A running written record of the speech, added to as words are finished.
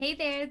Hey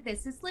there,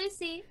 this is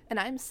Lucy, And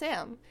I'm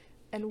Sam,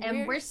 and and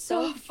we're we're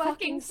so so fucking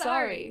fucking sorry.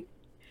 sorry.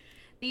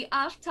 The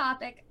off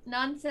topic,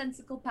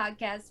 nonsensical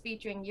podcast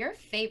featuring your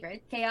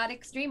favorite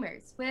chaotic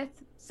streamers with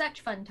such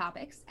fun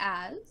topics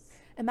as.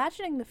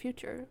 Imagining the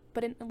future,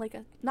 but in like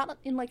a not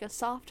in like a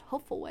soft,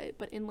 hopeful way,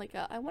 but in like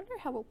a I wonder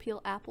how we'll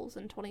peel apples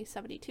in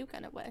 2072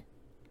 kind of way.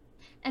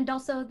 And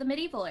also the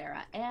medieval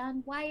era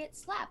and why it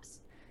slaps.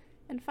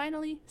 And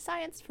finally,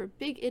 science for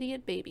big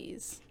idiot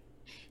babies.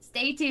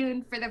 Stay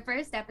tuned for the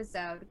first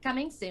episode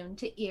coming soon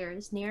to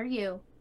ears near you.